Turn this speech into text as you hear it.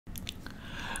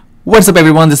What's up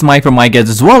everyone, this is Mike from Mike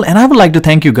Gadgets World, and I would like to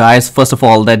thank you guys first of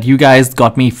all that you guys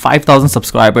got me 5,000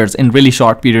 subscribers in really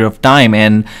short period of time,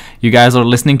 and you guys are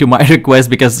listening to my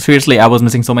request because seriously I was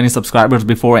missing so many subscribers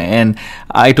before, and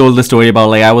I told the story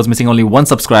about like I was missing only one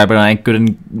subscriber and I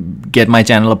couldn't get my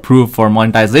channel approved for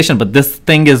monetization, but this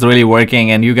thing is really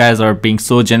working and you guys are being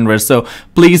so generous, so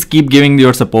please keep giving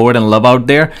your support and love out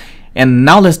there. And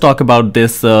now let's talk about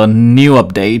this new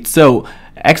update. So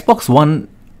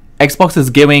Xbox is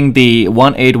giving the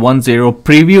 1810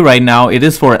 preview right now. It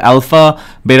is for alpha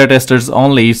beta testers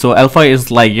only. So alpha is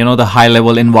like, you know, the high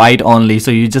level invite only. So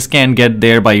you just can't get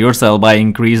there by yourself by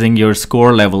increasing your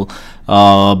score level.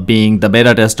 Being the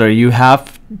beta tester, you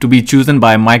have to be chosen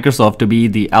by Microsoft to be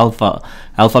the alpha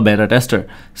beta tester.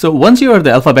 So once you are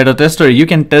the alpha beta tester, you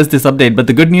can test this update. But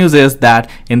the good news is that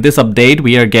in this update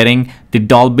we are getting the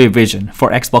Dolby Vision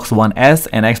for Xbox One S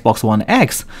and Xbox One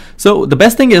X. So the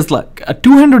best thing is like a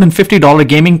 $250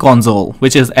 gaming console,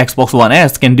 which is Xbox One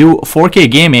S, can do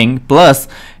 4K gaming, plus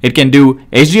it can do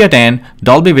HDR10,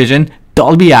 Dolby Vision,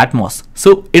 Dolby Atmos.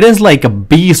 So it is like a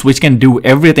beast which can do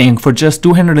everything for just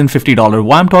 $250.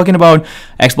 Why I'm talking about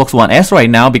Xbox One S right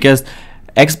now, because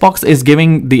Xbox is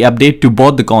giving the update to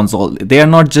both the console. They are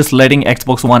not just letting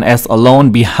Xbox One S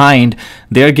alone behind,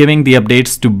 they are giving the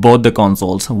updates to both the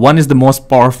consoles. One is the most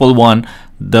powerful one,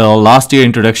 the last year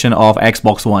introduction of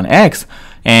Xbox One X,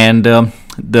 and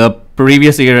the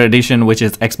previous year edition, which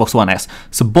is Xbox One S.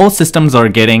 So both systems are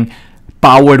getting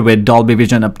powered with Dolby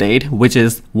Vision update, which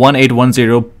is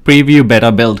 1810 preview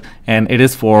beta build, and it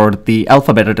is for the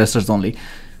alpha beta testers only.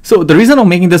 So the reason I'm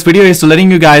making this video is to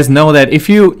letting you guys know that if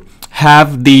you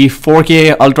have the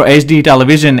 4K Ultra HD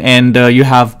television and you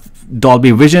have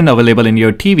Dolby Vision available in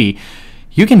your TV,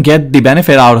 you can get the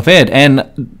benefit out of it,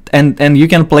 and you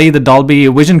can play the Dolby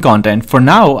Vision content. For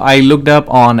now, I looked up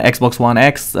on Xbox One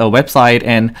X website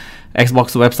and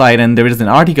Xbox website, and there is an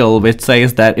article which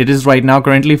says that it is right now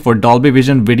currently for Dolby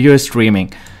Vision video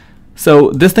streaming.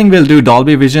 So this thing will do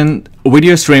Dolby Vision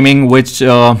video streaming, which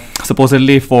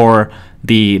supposedly for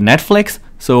the Netflix.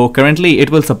 So currently it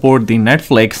will support the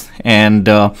Netflix, and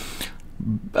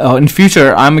in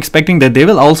future I'm expecting that they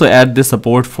will also add this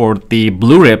support for the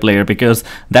Blu-ray player, because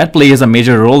that plays a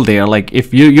major role there. Like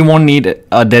if you won't need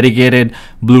a dedicated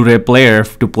Blu-ray player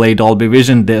to play Dolby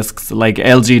Vision discs like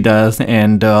LG does,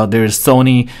 and there's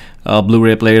Sony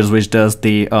Blu-ray players which does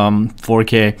the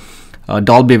 4K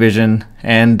Dolby Vision,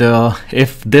 and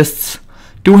if this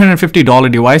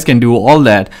 $250 device can do all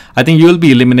that, I think you'll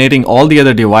be eliminating all the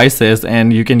other devices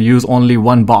and you can use only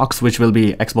one box, which will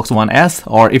be Xbox One S,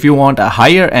 or if you want a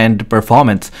higher end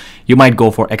performance, you might go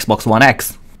for Xbox One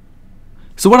X.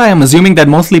 So what I am assuming that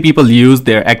mostly people use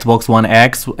their Xbox One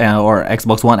X or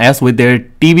Xbox One S with their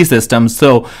TV systems.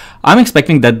 So I'm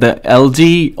expecting that the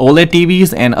LG OLED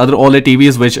TVs and other OLED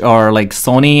TVs, which are like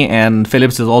Sony and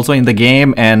Philips is also in the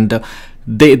game, and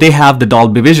they have the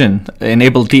Dolby Vision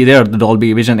enabled they're the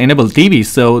Dolby Vision enabled TVs,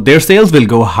 so their sales will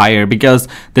go higher because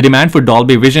the demand for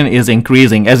Dolby Vision is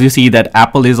increasing. As you see that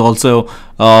Apple is also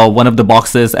one of the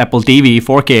boxes, Apple TV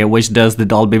 4K, which does the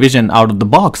Dolby Vision out of the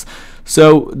box.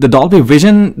 So the Dolby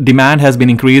Vision demand has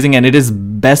been increasing, and it is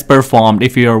best performed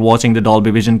if you are watching the Dolby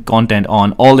Vision content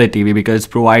on OLED TV, because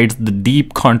it provides the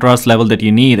deep contrast level that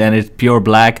you need, and it's pure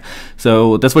black.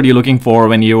 So that's what you're looking for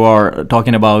when you are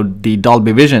talking about the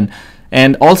Dolby Vision.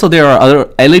 And also there are other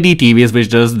LED TVs which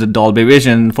does the Dolby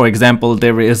Vision. For example,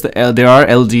 there are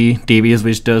LG TVs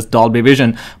which does Dolby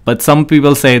Vision, but some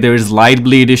people say there is light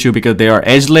bleed issue because they are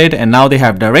edge lit, and now they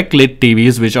have direct lit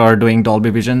TVs which are doing Dolby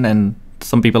Vision, and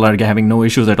some people are having no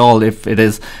issues at all if it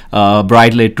is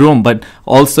bright lit room. But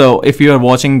also if you are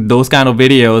watching those kind of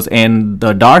videos in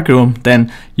the dark room,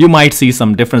 then you might see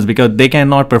some difference because they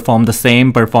cannot perform the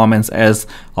same performance as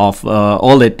of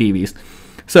OLED TVs.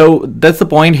 So that's the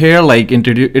point here, like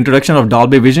introduction of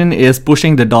Dolby Vision is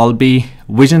pushing the Dolby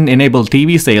Vision enabled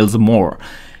TV sales more.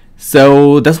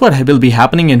 So that's what will be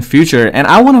happening in future. And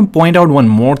I want to point out one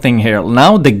more thing here.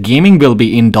 Now the gaming will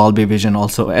be in Dolby Vision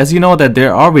also. As you know that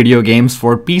there are video games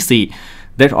for PC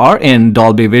that are in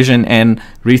Dolby Vision, and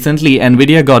recently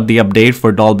Nvidia got the update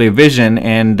for Dolby Vision,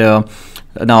 and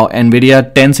now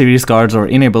Nvidia 10 series cards are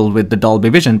enabled with the Dolby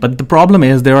Vision. But the problem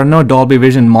is there are no Dolby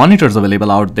Vision monitors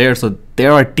available out there, so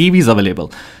there are TVs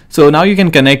available. So now you can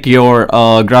connect your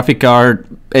graphic card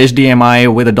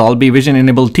HDMI with a Dolby Vision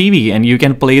enabled TV, and you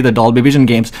can play the Dolby Vision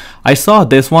games. I saw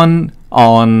this one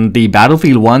on the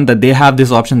Battlefield 1 that they have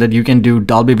this option that you can do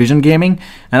Dolby Vision gaming,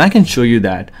 and I can show you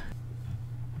that.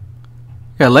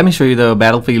 Yeah, let me show you the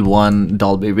Battlefield 1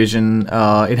 Dolby Vision.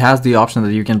 It has the option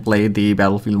that you can play the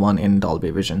Battlefield 1 in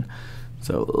Dolby Vision.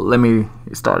 So let me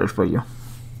start it for you.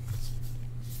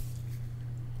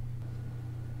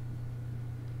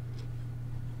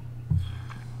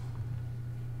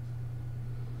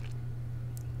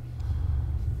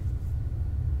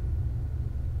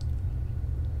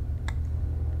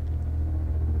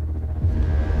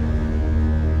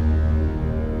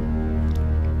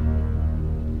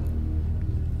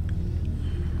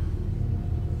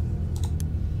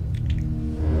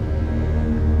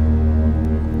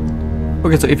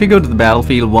 Okay, so if you go to the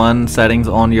Battlefield 1 settings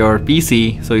on your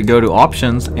PC, so you go to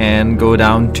options and go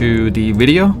down to the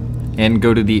video and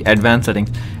go to the advanced settings,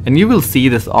 and you will see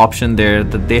this option there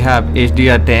that they have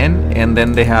HDR10 and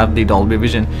then they have the Dolby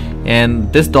Vision,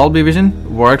 and this Dolby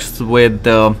Vision works with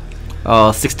the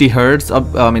 60 hertz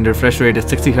up, refresh rate is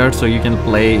 60 hertz, so you can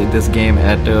play this game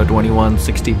at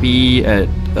 2160p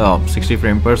at 60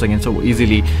 frames per second so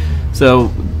easily.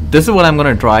 So this is what I'm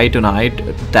gonna try tonight,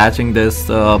 attaching this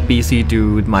PC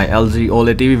to my LG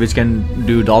OLED TV, which can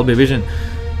do Dolby Vision.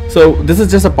 So this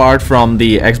is just apart from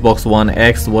the Xbox One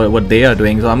X, what they are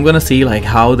doing. So I'm gonna see like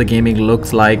how the gaming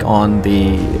looks like on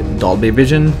the Dolby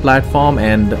Vision platform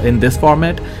and in this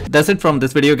format. That's it from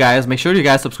this video, guys. Make sure you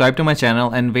guys subscribe to my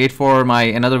channel and wait for my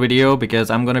another video, because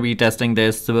I'm gonna be testing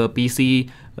this PC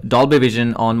Dolby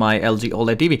Vision on my LG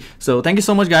OLED TV. So thank you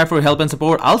so much, guys, for your help and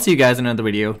support. I'll see you guys in another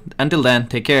video. Until then,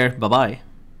 take care. Bye bye.